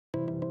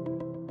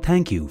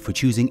Thank you for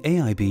choosing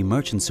AIB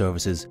Merchant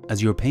Services as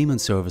your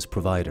payment service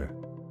provider.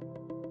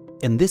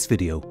 In this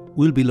video,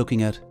 we'll be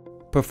looking at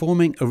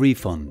performing a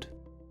refund.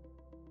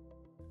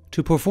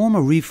 To perform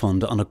a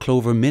refund on a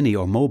Clover Mini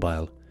or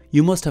mobile,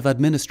 you must have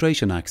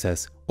administration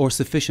access or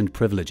sufficient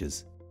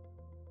privileges.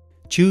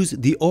 Choose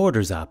the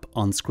Orders app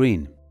on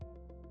screen.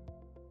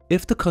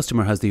 If the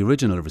customer has the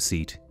original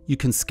receipt, you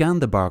can scan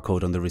the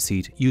barcode on the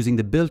receipt using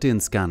the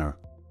built-in scanner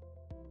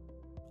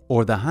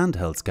or the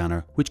handheld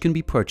scanner, which can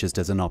be purchased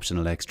as an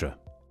optional extra.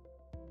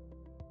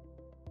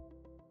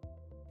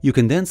 You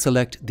can then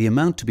select the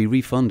amount to be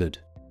refunded.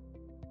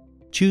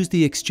 Choose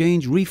the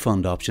Exchange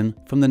Refund option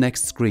from the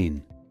next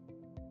screen.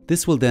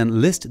 This will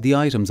then list the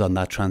items on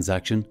that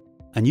transaction,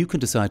 and you can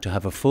decide to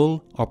have a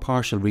full or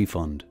partial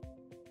refund.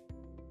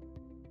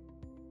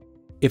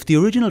 If the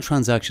original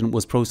transaction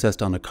was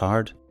processed on a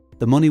card,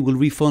 the money will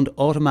refund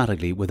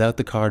automatically without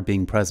the card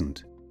being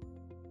present.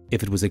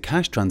 If it was a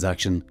cash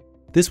transaction,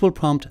 this will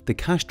prompt the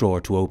cash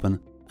drawer to open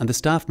and the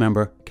staff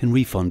member can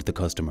refund the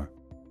customer.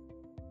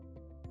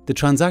 The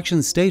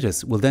transaction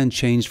status will then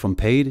change from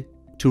paid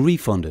to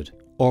refunded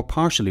or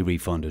partially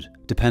refunded,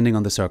 depending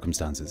on the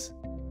circumstances.